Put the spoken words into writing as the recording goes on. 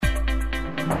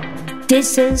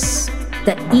This is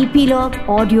the Epilogue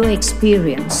Audio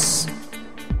Experience.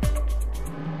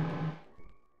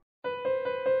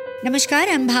 Namaskar,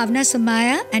 I'm Bhavna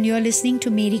Somaya and you're listening to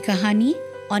Meri Kahani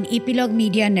on Epilogue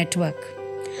Media Network.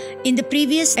 In the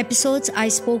previous episodes, I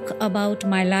spoke about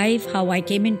my life, how I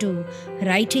came into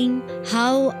writing,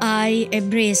 how I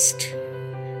embraced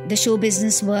the show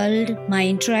business world, my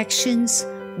interactions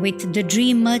with the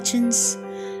dream merchants,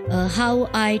 how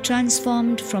I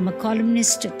transformed from a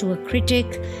columnist to a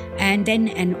critic and then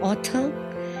an author.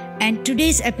 And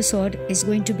today's episode is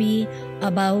going to be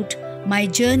about my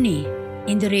journey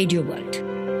in the radio world.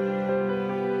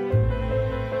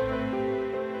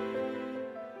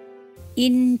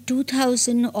 In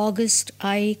 2000 August,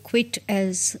 I quit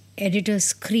as editor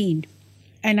Screen,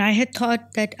 and I had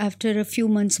thought that after a few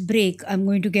months break, I'm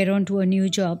going to get on to a new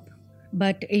job.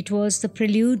 But it was the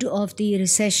prelude of the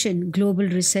recession, global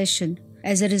recession.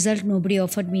 As a result, nobody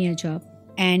offered me a job.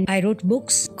 And I wrote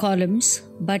books, columns,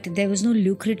 but there was no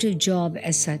lucrative job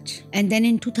as such. And then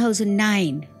in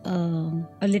 2009,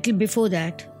 a little before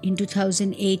that, in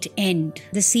 2008 end,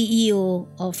 the CEO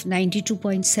of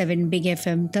 92.7 Big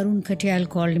FM, Tarun Katyal,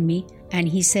 called me and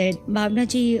he said, Bhavna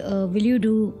ji, will you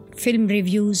do film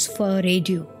reviews for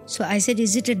radio? So I said,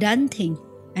 is it a done thing?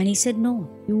 And he said, no,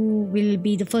 you will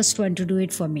be the first one to do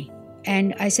it for me.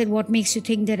 And I said, what makes you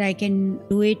think that I can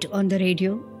do it on the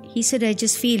radio? He said, I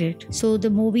just feel it. So the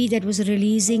movie that was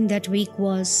releasing that week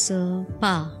was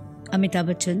Pa, Amitabh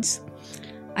Bachchan's.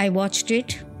 I watched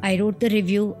it. I wrote the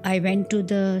review. I went to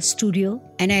the studio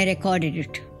and I recorded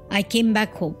it. I came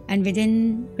back home and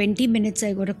within 20 minutes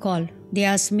I got a call. They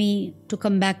asked me to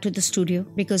come back to the studio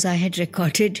because I had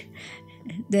recorded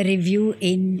the review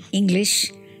in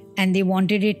English and they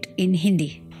wanted it in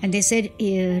Hindi. And they said,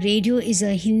 radio is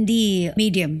a Hindi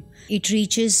medium. It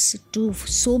reaches to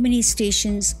so many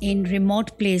stations in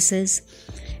remote places.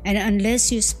 And unless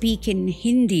you speak in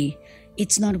Hindi,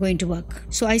 it's not going to work.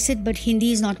 So I said, but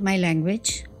Hindi is not my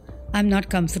language. I'm not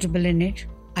comfortable in it.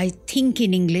 I think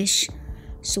in English.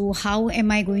 So how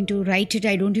am I going to write it?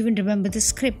 I don't even remember the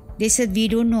script. They said, we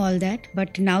don't know all that.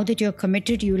 But now that you're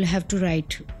committed, you will have to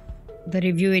write the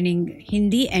review in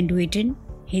Hindi and do it in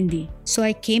Hindi. So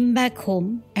I came back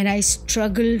home and I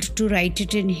struggled to write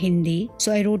it in Hindi.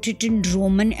 So I wrote it in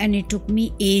Roman and it took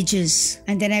me ages.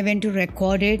 And then I went to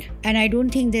record it. And I don't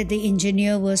think that the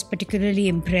engineer was particularly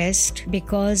impressed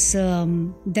because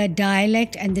the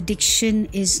dialect and the diction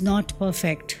is not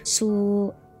perfect.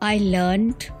 So I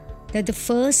learned that the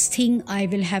first thing I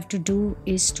will have to do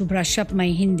is to brush up my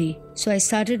Hindi. So I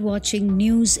started watching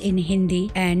news in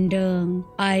Hindi and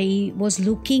I was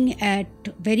looking at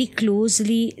very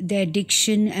closely their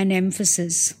diction and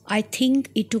emphasis. I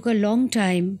think it took a long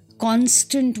time,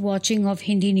 constant watching of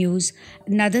Hindi news.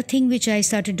 Another thing which I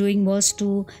started doing was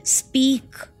to speak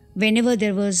whenever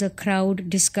there was a crowd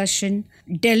discussion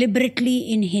deliberately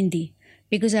in Hindi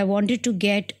because I wanted to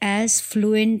get as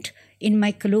fluent in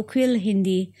my colloquial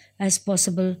Hindi as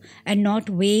possible and not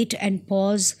wait and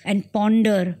pause and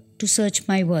ponder to search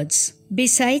my words.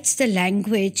 Besides the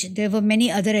language, there were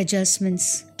many other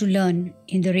adjustments to learn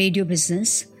in the radio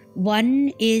business.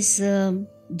 One is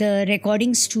the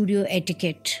recording studio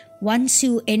etiquette. Once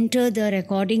you enter the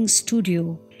recording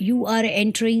studio, you are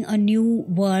entering a new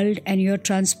world and you're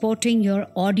transporting your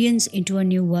audience into a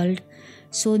new world.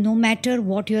 So no matter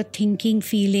what you're thinking,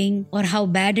 feeling, or how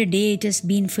bad a day it has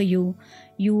been for you,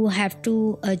 you have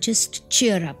to just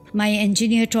cheer up. My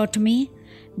engineer taught me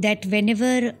that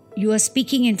whenever you are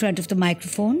speaking in front of the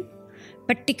microphone,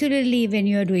 particularly when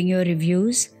you are doing your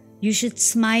reviews, you should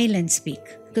smile and speak.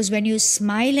 Because when you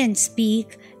smile and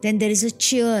speak, then there is a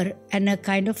cheer and a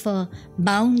kind of a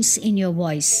bounce in your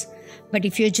voice. But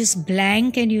if you're just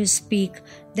blank and you speak,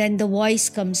 then the voice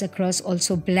comes across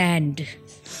also bland.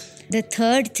 The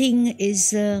third thing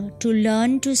is to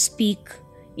learn to speak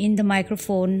in the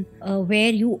microphone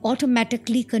where you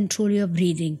automatically control your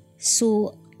breathing.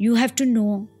 So you have to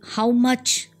know how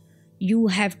much you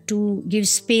have to give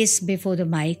space before the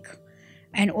mic.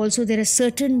 And also there are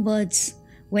certain words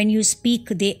when you speak,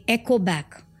 they echo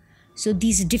back. So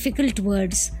these difficult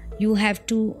words, you have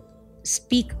to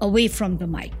speak away from the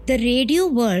mic. The radio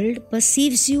world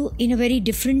perceives you in a very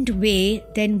different way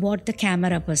than what the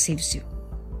camera perceives you.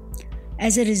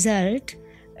 As a result,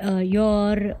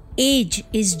 your age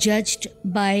is judged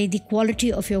by the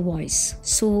quality of your voice.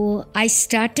 So I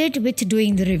started with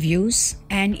doing the reviews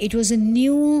and it was a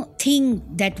new thing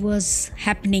that was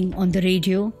happening on the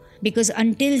radio because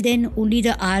until then only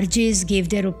the RJs gave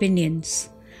their opinions.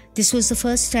 This was the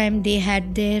first time they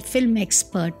had their film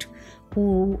expert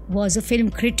who was a film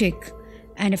critic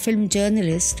and a film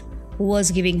journalist who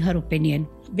was giving her opinion.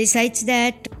 Besides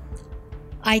that,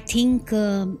 I think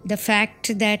the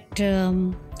fact that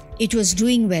it was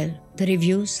doing well, the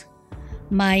reviews,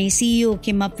 my CEO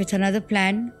came up with another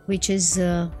plan, which is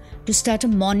to start a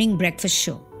morning breakfast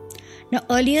show. Now,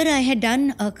 earlier I had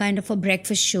done a kind of a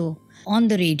breakfast show on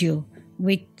the radio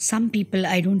with some people,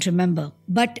 I don't remember.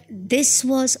 But this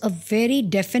was a very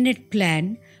definite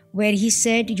plan where he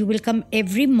said, you will come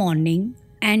every morning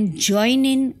and join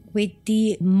in with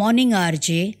the morning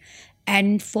RJ,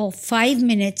 and for 5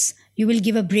 minutes, you will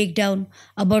give a breakdown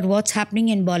about what's happening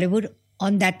in Bollywood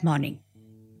on that morning.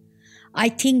 I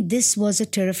think this was a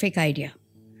terrific idea.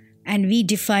 And we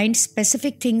defined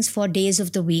specific things for days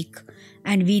of the week,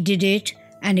 and we did it,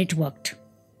 and it worked.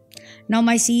 Now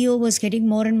my CEO was getting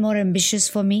more and more ambitious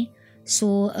for me,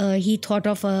 so he thought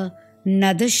of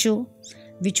another show,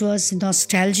 which was a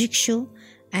nostalgic show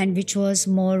and which was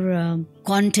more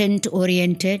content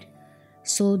oriented.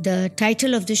 So the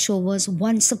title of the show was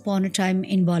Once Upon a Time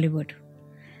in Bollywood.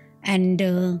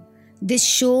 And this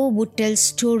show would tell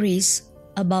stories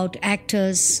about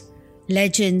actors,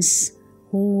 legends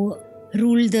who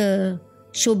ruled the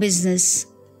show business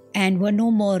and were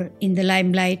no more in the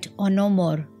limelight or no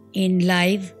more in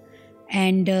live.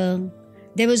 And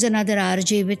there was another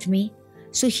RJ with me.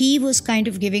 So he was kind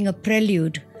of giving a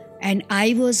prelude and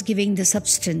I was giving the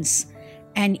substance.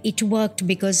 And it worked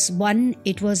because 1,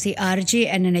 it was the RJ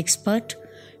and an expert.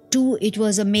 2, it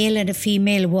was a male and a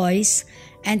female voice.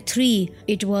 And 3,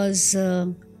 it was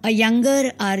a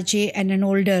younger RJ and an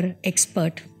older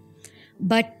expert.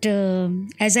 But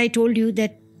as I told you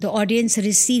that the audience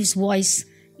receives voice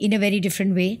in a very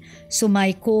different way. So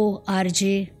my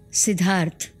co-RJ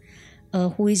Siddharth,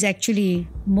 who is actually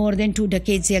more than 2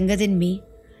 decades younger than me,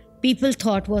 people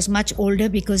thought was much older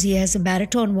because he has a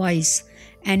baritone voice.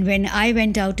 And when I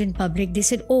went out in public, they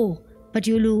said, oh, but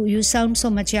you sound so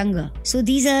much younger. So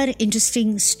these are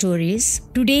interesting stories.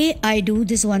 Today, I do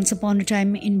this Once Upon a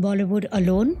Time in Bollywood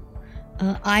alone.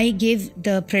 I give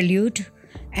the prelude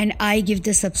and I give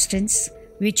the substance,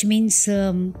 which means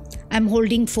I'm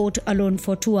holding fort alone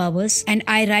for 2 hours. And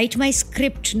I write my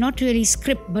script, not really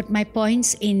script, but my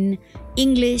points in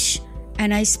English,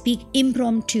 and I speak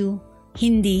impromptu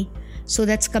Hindi. So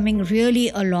that's coming really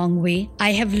a long way.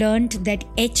 I have learned that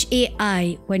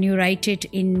HAI, when you write it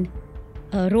in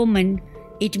Roman,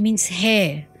 it means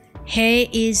hair. Hair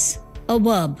is a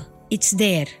verb. It's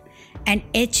there. And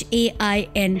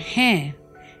HAIN, hair,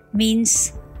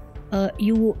 means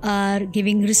you are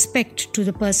giving respect to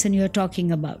the person you're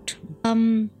talking about.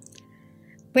 When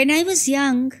I was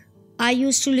young, I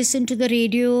used to listen to the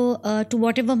radio, to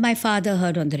whatever my father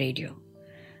heard on the radio.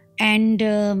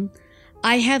 And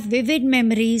I have vivid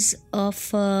memories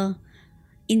of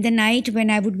in the night when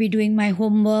I would be doing my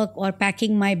homework or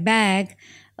packing my bag,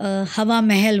 Hawa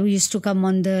Mahal used to come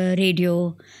on the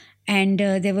radio, and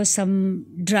there were some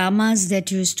dramas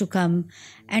that used to come.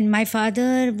 And my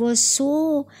father was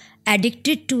so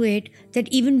addicted to it that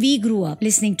even we grew up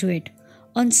listening to it.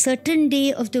 On certain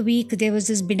day of the week, there was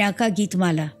this Binaka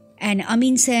Geetmala. And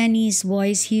Amin Sayani's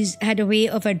voice, he had a way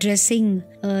of addressing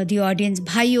the audience,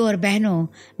 Bhaiyo aur Behno,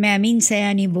 main Amin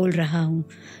Sayani bol raha hu.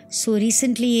 So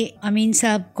recently, Amin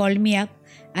Saab called me up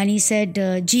and he said,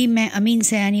 जी मैं अमीन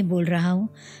सयानी बोल रहा हूँ.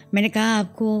 मैंने कहा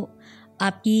आपको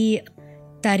आपकी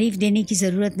तारीफ देने की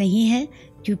ज़रूरत नहीं है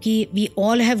क्योंकि we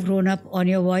all have grown up on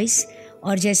your voice.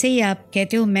 और जैसे ही आप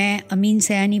कहते हो मैं अमीन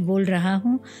सयानी बोल रहा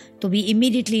हूँ, तो we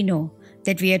immediately know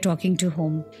that we are talking to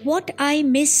whom. What I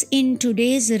miss in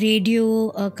today's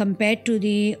radio compared to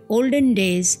the olden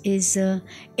days is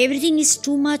everything is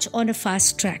too much on a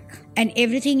fast track and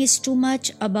everything is too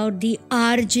much about the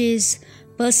RJ's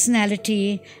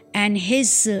personality and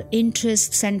his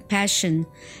interests and passion,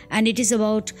 and it is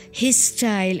about his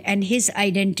style and his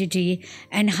identity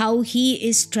and how he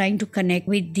is trying to connect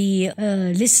with the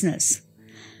listeners.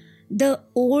 The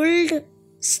old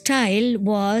style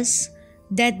was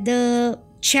that the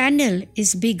channel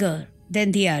is bigger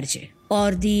than the RJ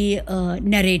or the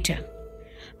narrator.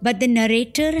 But the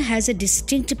narrator has a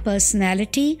distinct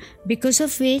personality because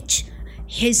of which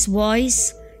his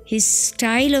voice, his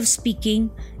style of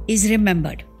speaking is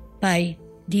remembered by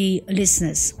the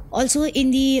listeners. Also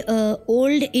in the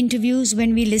old interviews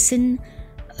when we listen,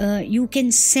 you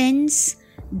can sense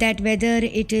that whether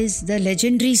it is the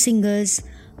legendary singers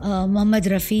Mohammad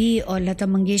Rafi or Lata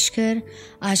Mangeshkar,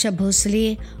 Asha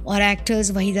Bhosle, or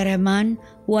actors Wahida Rahman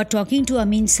who are talking to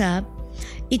Amin Saab,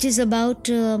 it is about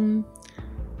a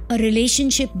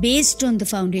relationship based on the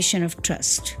foundation of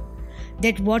trust.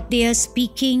 That what they are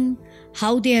speaking,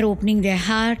 how they are opening their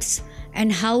hearts,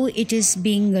 and how it is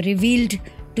being revealed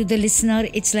to the listener,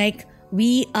 it's like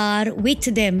we are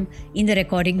with them in the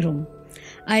recording room.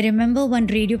 I remember one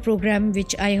radio program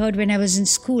which I heard when I was in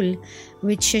school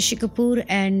with Shashi Kapoor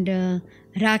and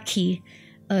Rakhi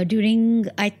during,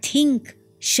 I think,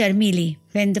 Sharmili,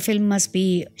 when the film must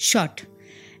be shot.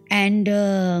 And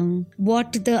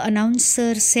what the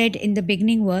announcer said in the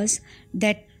beginning was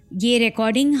that ये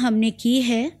recording हमने की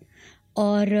है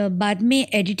और बाद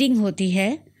में editing होती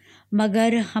है,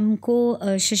 मगर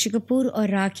हमको शशि कपूर और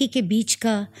राखी के बीच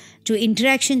का जो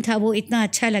इंटरेक्शन था वो इतना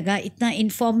अच्छा लगा, इतना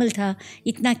इनफॉर्मल था,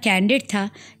 इतना कैंडिड था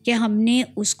कि हमने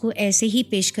उसको ऐसे ही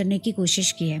पेश करने की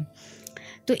कोशिश की है.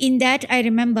 So in that I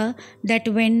remember that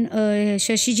when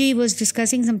Shashi ji was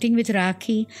discussing something with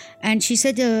Rakhi and she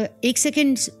said, "Ek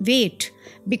second, wait,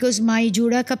 because my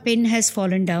juda ka pin has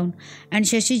fallen down." And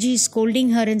Shashi ji is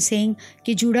scolding her and saying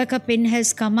कि juda ka pin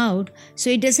has come out, so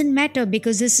it doesn't matter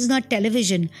because this is not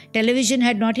television. Television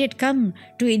had not yet come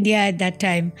to India at that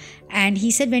time. And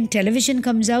he said, when television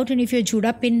comes out and if your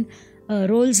juda pin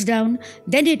rolls down,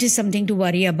 then it is something to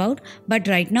worry about. But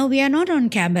right now we are not on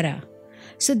camera.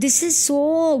 So this is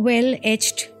so well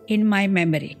etched in my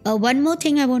memory. One more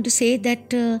thing I want to say, that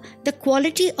the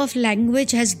quality of language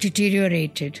has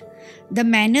deteriorated. The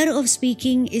manner of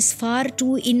speaking is far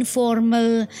too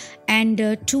informal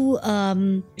and too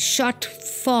short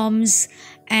forms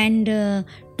and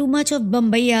too much of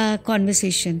Bombaya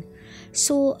conversation.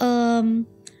 So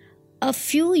a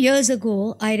few years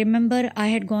ago, I remember I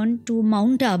had gone to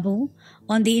Mount Abu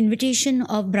on the invitation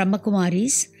of Brahma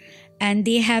Kumaris. And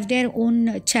they have their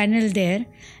own channel there.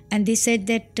 And they said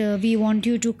that we want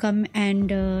you to come and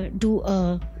do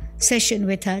a session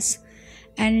with us.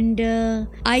 And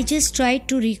I just tried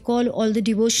to recall all the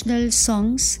devotional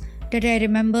songs that I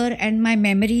remember and my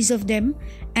memories of them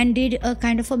and did a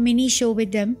kind of a mini show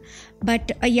with them.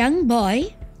 But a young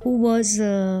boy who was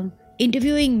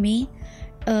interviewing me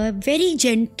very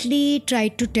gently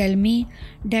tried to tell me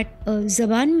that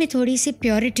ज़बान में थोड़ी सी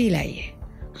purity लाइए,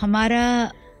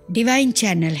 हमारा divine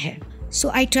channel hai. So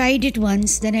I tried it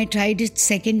once, then I tried it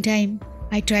second time,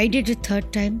 I tried it a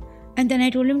third time, and then I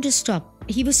told him to stop.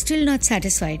 He was still not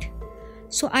satisfied.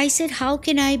 So I said, how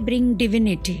can I bring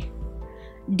divinity?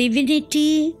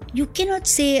 Divinity, you cannot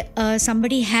say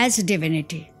somebody has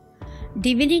divinity.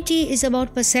 Divinity is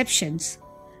about perceptions.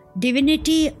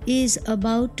 Divinity is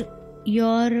about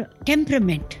your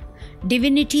temperament.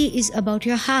 Divinity is about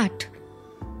your heart.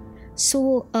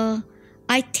 So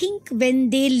I think when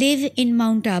they live in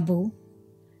Mount Abu,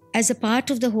 as a part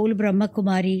of the whole Brahma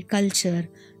Kumari culture,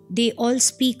 they all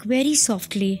speak very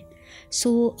softly.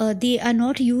 So they are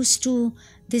not used to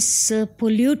this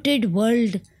polluted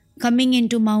world coming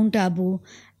into Mount Abu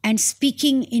and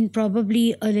speaking in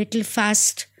probably a little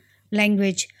fast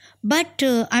language. But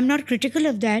I'm not critical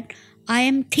of that. I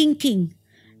am thinking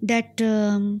that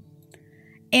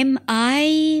am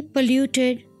I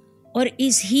polluted, or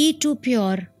is he too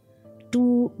pure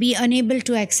to be unable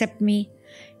to accept me?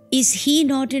 Is he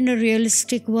not in a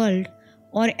realistic world,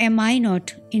 or am I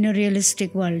not in a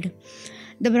realistic world?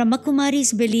 The Brahma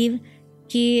Kumaris believe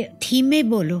कि धीमे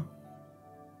बोलो,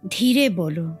 धीरे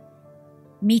बोलो,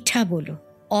 मीठा बोलो.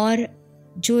 और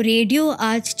जो radio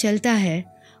आज चलता है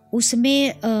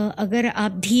उसमें अगर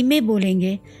आप धीमे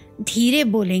बोलेंगे, धीरे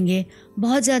बोलेंगे,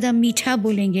 बहुत ज़्यादा मीठा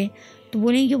बोलेंगे, तो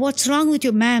बोलेंगे, what's wrong with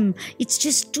you, ma'am? It's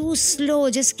just too slow.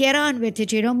 Just get on with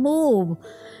it, move.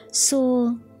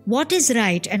 So what is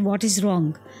right and what is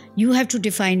wrong? You have to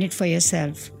define it for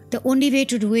yourself. The only way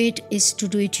to do it is to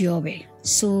do it your way.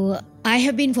 So I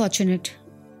have been fortunate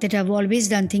that I've always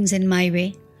done things in my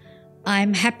way.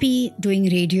 I'm happy doing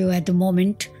radio at the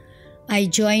moment. I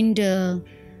joined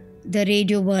the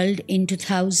radio world in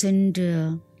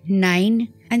 2009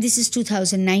 and this is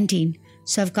 2019.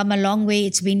 So I've come a long way.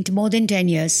 It's been more than 10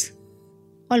 years,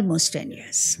 almost 10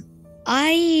 years.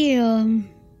 I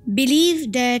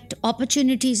believe that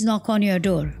opportunities knock on your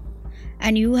door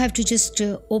and you have to just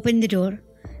open the door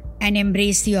and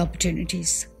embrace the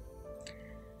opportunities.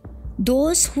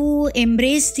 Those who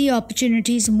embrace the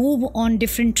opportunities move on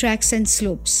different tracks and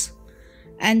slopes.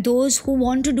 And those who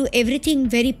want to do everything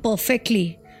very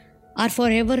perfectly are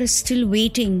forever still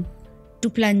waiting to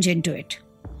plunge into it.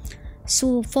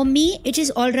 So for me, it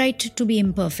is all right to be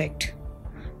imperfect.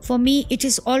 For me, it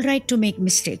is all right to make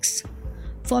mistakes.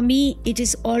 For me, it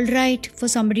is all right for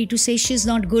somebody to say she's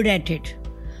not good at it.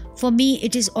 For me,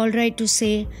 it is all right to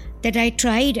say that I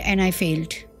tried and I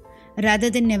failed, rather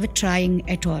than never trying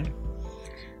at all.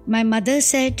 My mother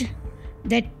said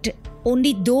that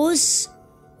only those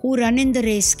who run in the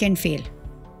race can fail.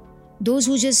 Those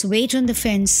who just wait on the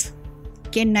fence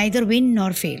can neither win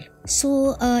nor fail.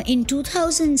 So in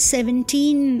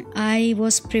 2017, I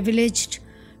was privileged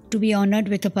to be honored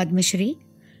with a Padma Shri.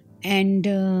 And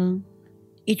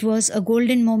it was a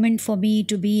golden moment for me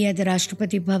to be at the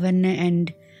Rashtrapati Bhavan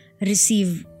and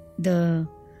receive the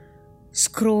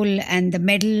scroll and the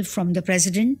medal from the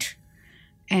president.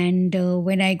 And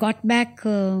when I got back,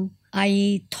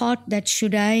 I thought that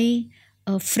should I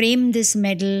frame this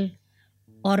medal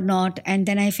or not, and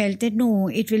then I felt that no,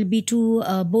 it will be too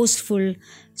boastful,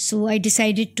 so I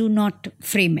decided to not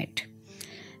frame it.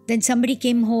 Then somebody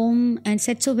came home and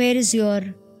said, so where is your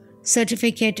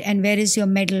certificate and where is your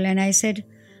medal? And I said,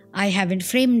 I haven't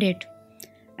framed it.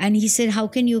 And he said, how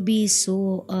can you be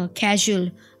so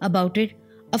casual about it?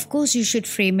 Of course you should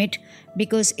frame it,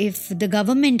 because if the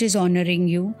government is honoring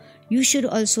you, you should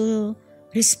also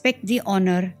respect the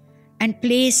honor and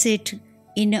place it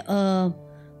in a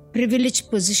privileged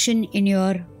position in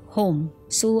your home.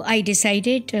 So I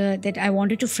decided that I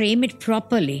wanted to frame it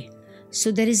properly.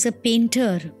 So there is a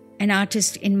painter, an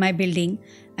artist in my building,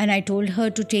 and I told her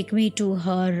to take me to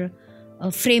her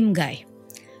frame guy.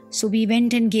 So we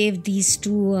went and gave these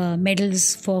two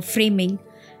medals for framing,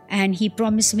 and he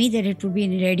promised me that it would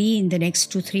be ready in the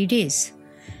next 2-3 days.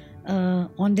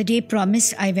 On the day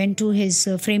promised, I went to his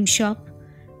frame shop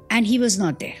and he was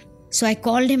not there. So I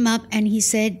called him up and he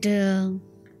said,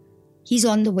 he's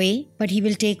on the way, but he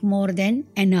will take more than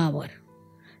an hour.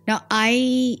 Now,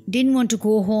 I didn't want to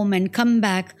go home and come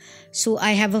back, so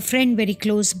I have a friend very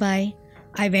close by.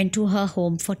 I went to her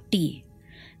home for tea.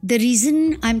 The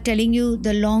reason I'm telling you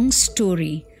the long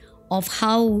story of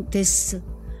how this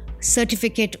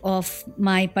certificate of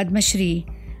my Padma Shri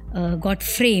got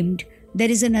framed, there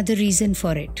is another reason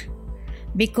for it.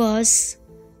 Because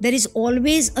there is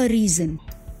always a reason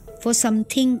for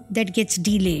something that gets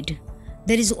delayed.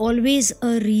 There is always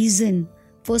a reason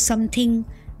for something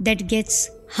that gets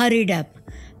hurried up,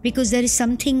 because there is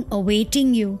something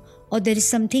awaiting you, or there is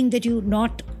something that you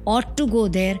not ought to go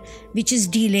there, which is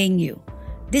delaying you.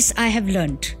 This I have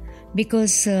learnt,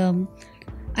 because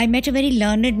I met a very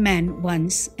learned man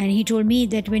once, and he told me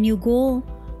that when you go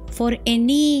for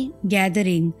any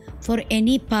gathering, for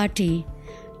any party,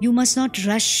 you must not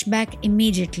rush back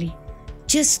immediately.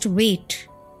 Just wait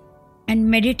and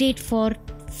meditate for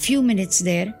few minutes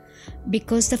there,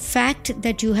 because the fact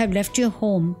that you have left your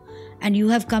home and you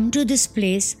have come to this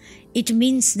place, it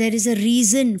means there is a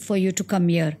reason for you to come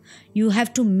here. You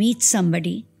have to meet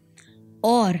somebody,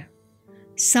 or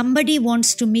somebody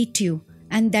wants to meet you,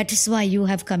 and that is why you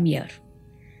have come here.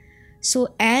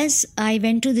 So as I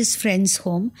went to this friend's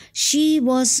home, she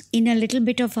was in a little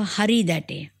bit of a hurry that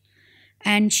day.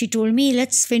 And she told me,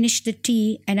 let's finish the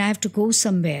tea and I have to go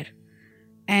somewhere.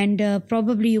 And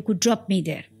probably you could drop me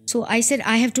there. So I said,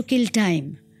 I have to kill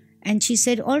time. And she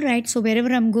said, all right, so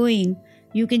wherever I'm going,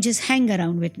 you can just hang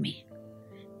around with me.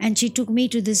 And she took me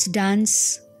to this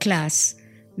dance class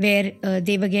where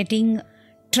they were getting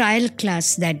trial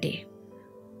class that day.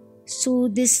 So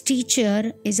this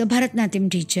teacher is a Bharatnatyam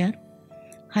teacher.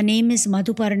 Her name is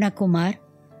Madhuparna Kumar.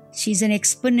 She's an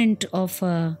exponent of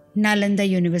Nalanda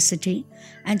University,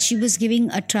 and she was giving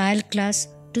a trial class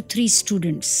to 3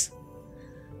 students.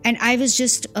 And I was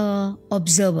just an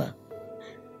observer.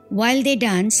 While they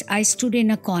danced, I stood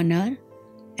in a corner,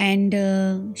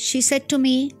 and she said to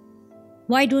me,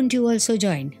 why don't you also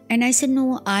join? And I said,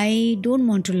 no, I don't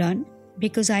want to learn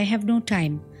because I have no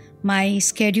time. My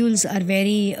schedules are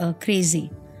very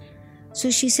crazy. So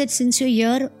she said, since you're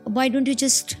here, why don't you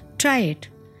just try it?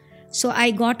 So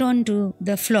I got onto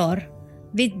the floor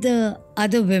with the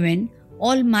other women,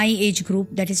 all my age group,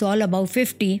 that is all above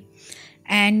 50,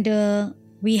 and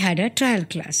we had a trial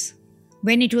class.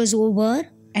 When it was over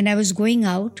and I was going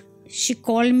out, she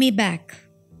called me back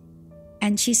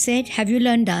and she said, have you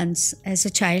learned dance as a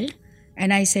child?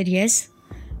 And I said, yes.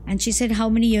 And she said, how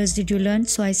many years did you learn?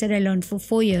 So I said, I learned for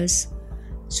 4 years.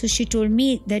 So she told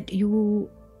me that you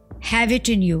have it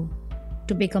in you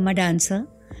to become a dancer.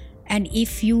 And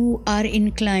if you are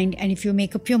inclined and if you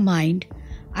make up your mind,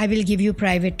 I will give you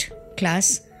private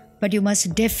class, but you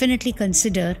must definitely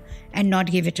consider and not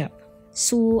give it up.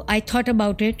 So I thought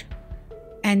about it,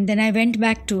 and then I went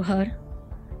back to her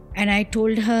and I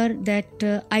told her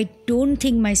that I don't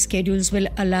think my schedules will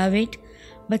allow it,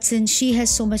 but since she has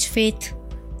so much faith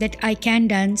that I can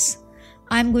dance,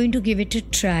 I'm going to give it a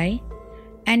try,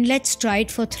 and let's try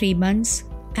it for 3 months.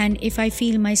 And if I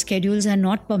feel my schedules are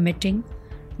not permitting,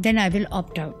 then I will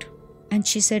opt out. And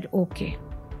she said, okay.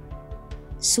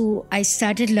 So I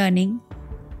started learning.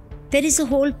 There is a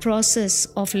whole process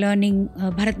of learning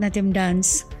Bharatnatyam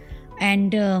dance.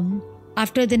 And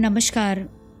after the Namaskar,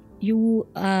 you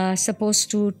are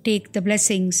supposed to take the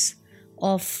blessings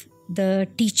of the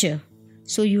teacher.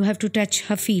 So you have to touch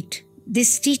her feet.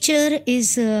 This teacher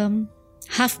is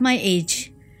half my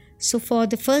age. So for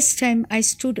the first time, I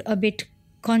stood a bit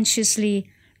consciously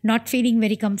not feeling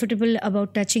very comfortable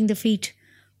about touching the feet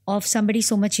of somebody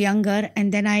so much younger.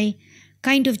 And then I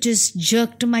kind of just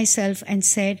jerked myself and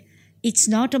said, it's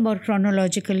not about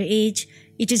chronological age,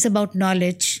 it is about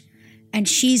knowledge. And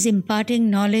she's imparting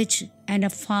knowledge and a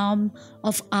form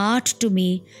of art to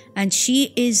me. And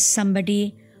she is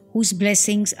somebody whose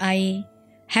blessings I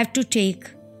have to take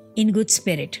in good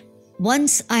spirit.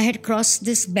 Once I had crossed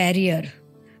this barrier,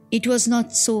 it was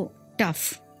not so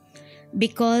tough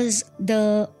because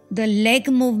the leg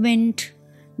movement,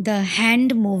 the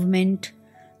hand movement,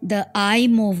 the eye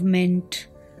movement,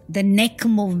 the neck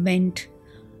movement,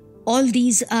 all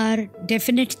these are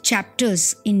definite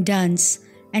chapters in dance,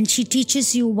 and she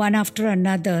teaches you one after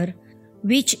another,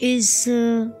 which is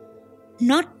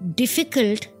not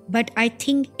difficult, but I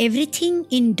think everything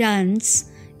in dance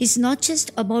is not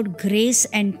just about grace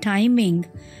and timing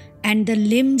and the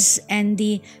limbs and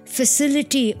the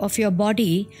facility of your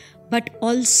body, but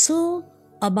also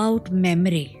about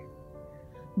memory.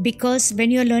 Because when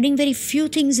you're learning very few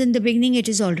things in the beginning, it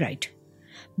is all right.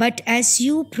 But as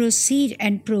you proceed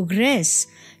and progress,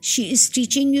 she is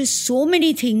teaching you so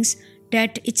many things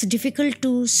that it's difficult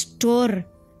to store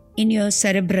in your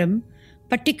cerebrum,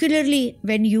 particularly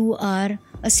when you are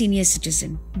a senior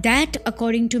citizen. That,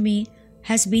 according to me,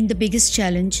 has been the biggest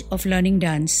challenge of learning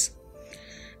dance.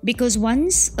 Because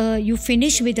once you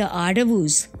finish with the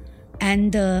Adavus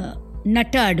and the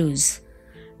Nattadus,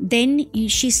 then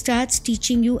she starts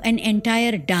teaching you an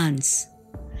entire dance.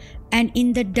 And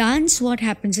in the dance, what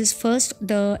happens is first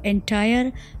the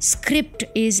entire script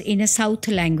is in a South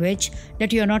language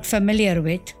that you're not familiar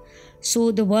with.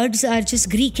 So the words are just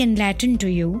Greek and Latin to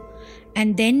you.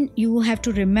 And then you have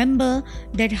to remember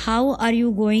that how are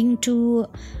you going to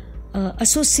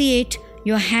associate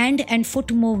your hand and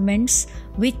foot movements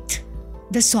with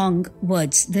the song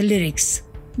words, the lyrics.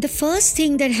 The first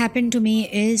thing that happened to me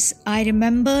is I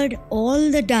remembered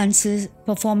all the dances,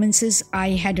 performances I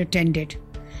had attended.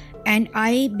 And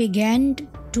I began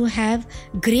to have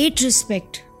great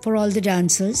respect for all the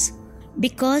dancers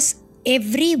because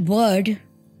every word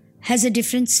has a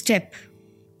different step,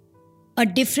 a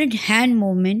different hand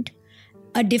movement,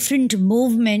 a different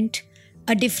movement,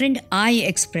 a different eye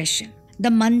expression. The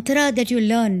mantra that you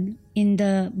learn in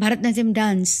the Bharatanatyam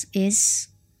dance is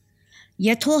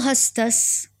Yatho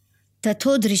hastas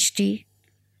tatho drishti,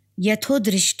 Yatho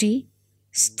drishti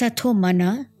statho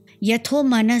mana, Yatho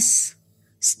manas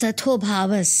statho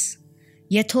bhavas,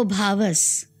 Yatho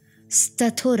bhavas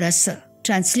statho rasa.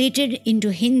 Translated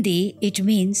into Hindi, it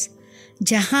means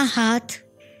Jahan haath,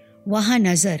 wahan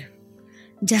nazar,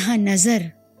 Jahan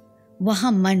nazar,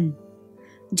 wahan man,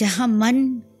 Jahan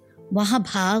man, wahan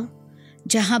bhav,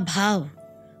 Jahan bhav,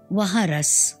 wahan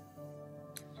ras.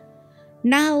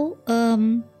 Now,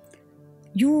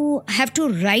 you have to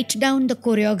write down the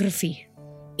choreography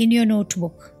in your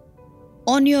notebook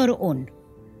on your own.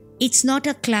 It's not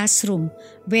a classroom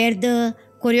where the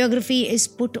choreography is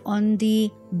put on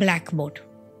the blackboard.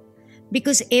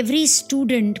 Because every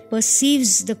student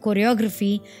perceives the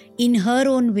choreography in her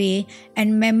own way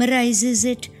and memorizes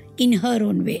it in her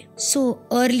own way. So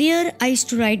earlier I used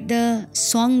to write the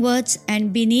song words,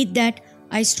 and beneath that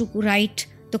I used to write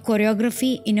the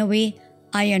choreography in a way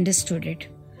I understood it.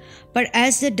 But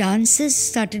as the dances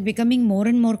started becoming more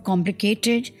and more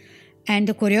complicated and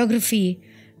the choreography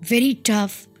very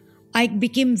tough, I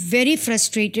became very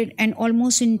frustrated and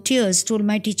almost in tears told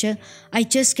my teacher, I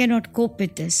just cannot cope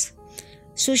with this.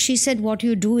 So she said, what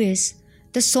you do is,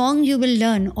 the song you will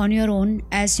learn on your own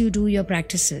as you do your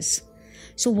practices.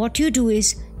 So what you do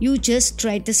is, you just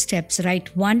write the steps,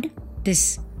 write 1,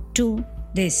 this, 2,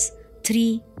 this,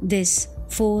 3, this,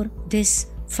 4, this,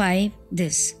 5,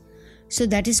 this. So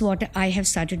that is what I have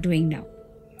started doing now.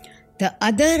 The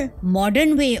other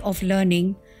modern way of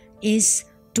learning is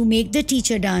to make the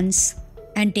teacher dance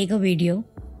and take a video.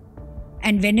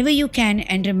 And whenever you can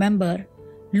and remember,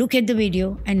 look at the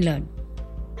video and learn.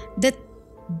 The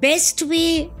best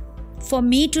way for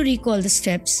me to recall the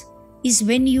steps is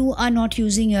when you are not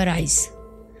using your eyes.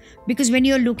 Because when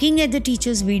you're looking at the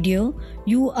teacher's video,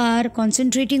 you are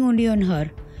concentrating only on her.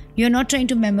 You're not trying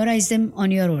to memorize them on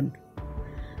your own.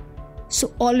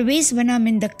 So always when I'm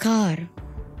in the car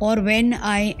or when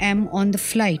I am on the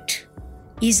flight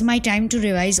is my time to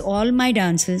revise all my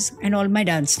dances and all my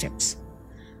dance steps.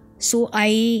 So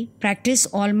I practice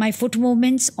all my foot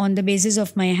movements on the basis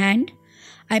of my hand.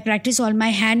 I practice all my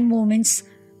hand movements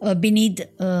beneath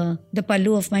the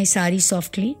pallu of my sari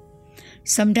softly.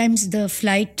 Sometimes the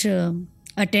flight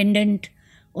attendant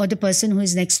or the person who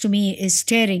is next to me is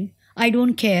staring. I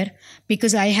don't care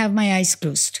because I have my eyes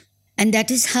closed. And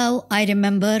that is how I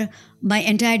remember my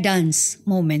entire dance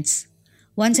movements.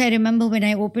 Once I remember when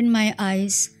I opened my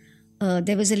eyes,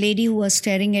 there was a lady who was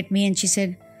staring at me and she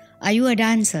said, "Are you a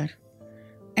dancer?"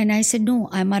 And I said, "No,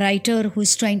 I'm a writer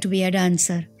who's trying to be a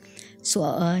dancer." So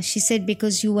she said,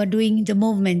 "Because you were doing the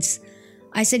movements."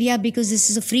 I said, "Yeah, because this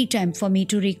is a free time for me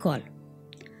to recall."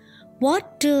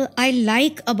 What I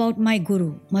like about my guru,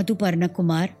 Madhuparna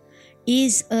Kumar,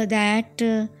 is that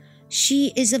she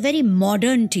is a very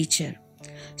modern teacher.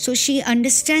 So she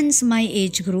understands my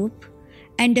age group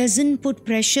and doesn't put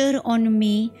pressure on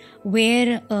me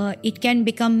where it can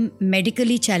become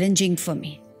medically challenging for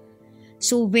me.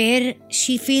 So where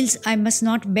she feels I must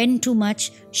not bend too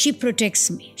much, she protects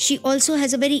me. She also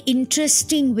has a very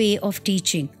interesting way of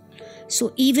teaching.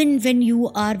 So even when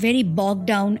you are very bogged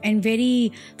down and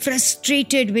very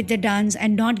frustrated with the dance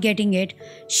and not getting it,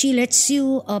 she lets you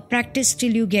practice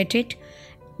till you get it,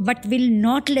 but will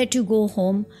not let you go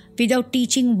home without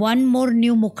teaching one more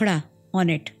new mukda on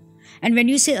it. And when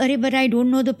you say, "Arey, but I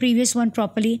don't know the previous one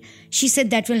properly," she said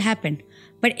that will happen.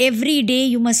 But every day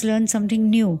you must learn something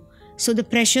new. So the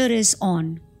pressure is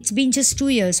on. It's been just 2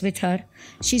 years with her.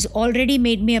 She's already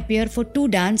made me appear for 2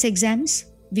 dance exams,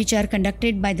 which are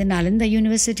conducted by the Nalanda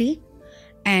University.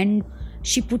 And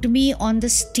she put me on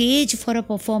the stage for a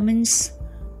performance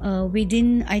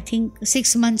within, I think,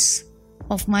 6 months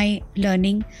of my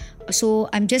learning. So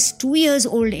I'm just 2 years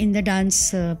old in the dance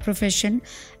profession,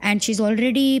 and she's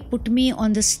already put me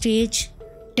on the stage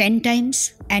 10 times.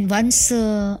 And once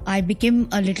I became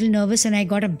a little nervous and I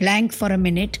got a blank for a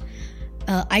minute.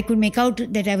 I could make out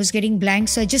that I was getting blank,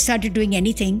 so I just started doing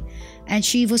anything. And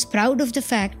she was proud of the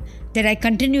fact that I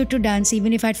continued to dance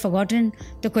even if I'd forgotten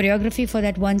the choreography for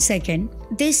that 1 second.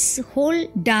 This whole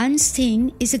dance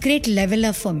thing is a great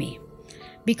leveler for me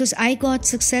because I got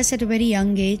success at a very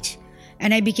young age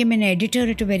and I became an editor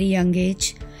at a very young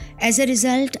age. As a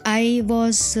result, I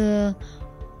was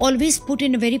always put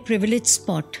in a very privileged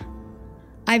spot.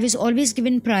 I was always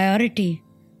given priority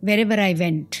wherever I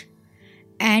went.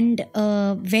 And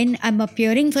when I'm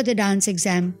appearing for the dance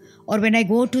exam, or when I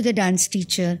go to the dance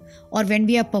teacher, or when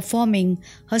we are performing,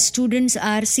 her students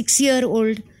are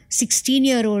 6-year-old,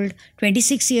 16-year-old,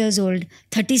 26 years old,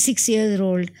 36 years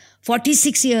old,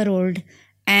 46-year-old,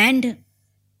 and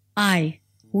I,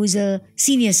 who is a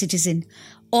senior citizen.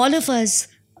 All of us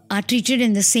are treated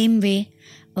in the same way.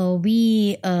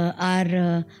 We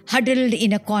are huddled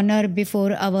in a corner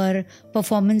before our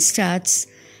performance starts.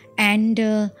 And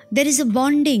there is a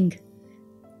bonding.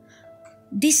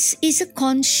 This is a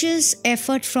conscious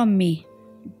effort from me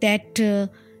that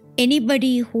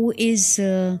anybody who is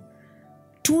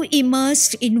too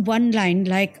immersed in one line,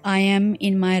 like I am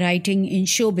in my writing in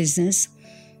show business,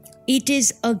 it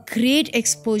is a great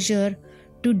exposure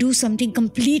to do something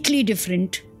completely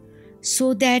different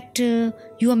so that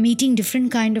you are meeting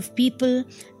different kind of people,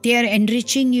 they are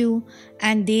enriching you,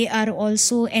 and they are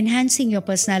also enhancing your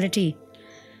personality.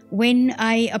 When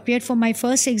I appeared for my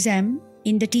first exam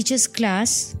in the teacher's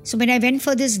class, so when I went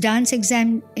for this dance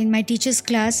exam in my teacher's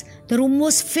class, the room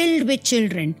was filled with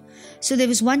children. So there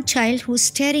was one child who was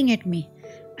staring at me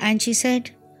and she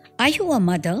said, "Are you a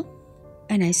mother?"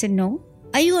 And I said, "No."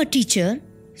 "Are you a teacher?"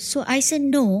 So I said,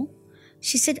 "No."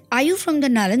 She said, "Are you from the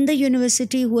Nalanda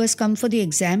University who has come for the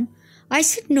exam?" I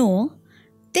said, "No."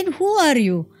 "Then who are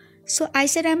you?" So I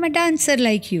said, "I'm a dancer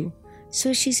like you."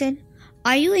 So she said,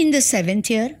 "Are you in the 7th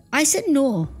year?" I said, "No."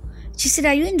 She said,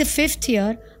 "Are you in the 5th year?"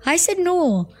 I said, "No."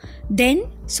 Then,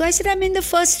 so I said, "I'm in the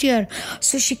 1st year."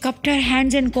 So she cupped her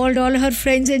hands and called all her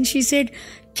friends and she said,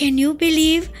 "Can you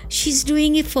believe she's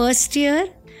doing a 1st year?"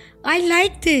 I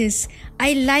like this. I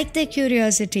like their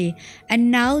curiosity.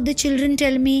 And now the children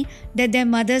tell me that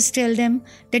their mothers tell them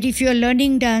that if you're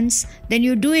learning dance, then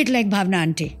you do it like Bhavna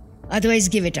auntie.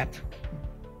 Otherwise, give it up.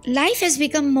 Life has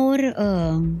become more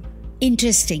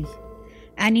interesting.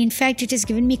 And in fact, it has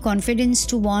given me confidence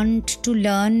to want to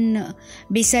learn,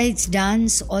 besides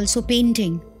dance, also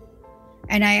painting.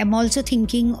 And I am also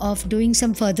thinking of doing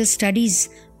some further studies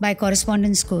by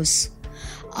correspondence course.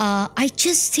 I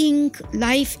just think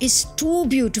life is too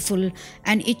beautiful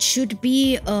and it should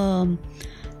be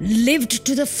lived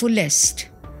to the fullest.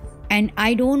 And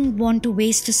I don't want to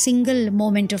waste a single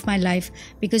moment of my life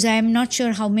because I am not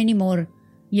sure how many more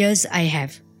years I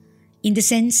have. In the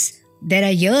sense, there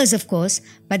are years, of course,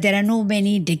 but there are no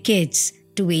many decades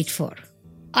to wait for.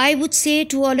 I would say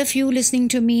to all of you listening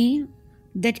to me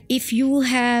that if you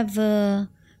have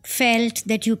felt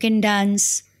that you can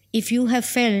dance, if you have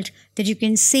felt that you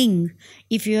can sing,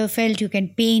 if you have felt you can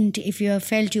paint, if you have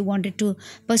felt you wanted to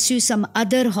pursue some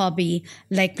other hobby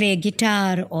like play a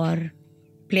guitar or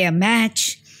play a match,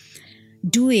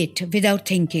 do it without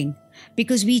thinking.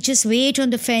 because we just wait on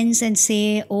the fence and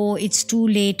say, oh, it's too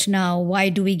late now. Why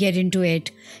do we get into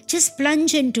it? Just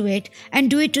plunge into it and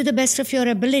do it to the best of your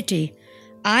ability.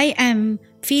 I am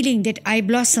feeling that I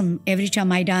blossom every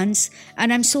time I dance,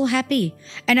 and I'm so happy.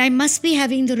 And I must be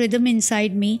having the rhythm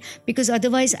inside me, because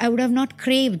otherwise I would have not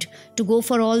craved to go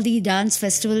for all the dance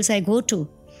festivals I go to.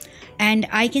 And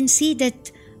I can see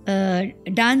that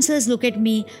dancers look at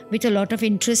me with a lot of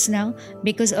interest now,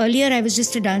 because earlier I was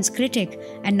just a dance critic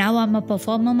and now I'm a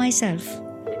performer myself.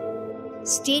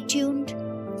 Stay tuned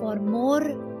for more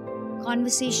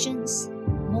conversations,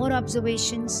 more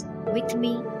observations with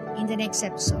me in the next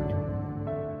episode.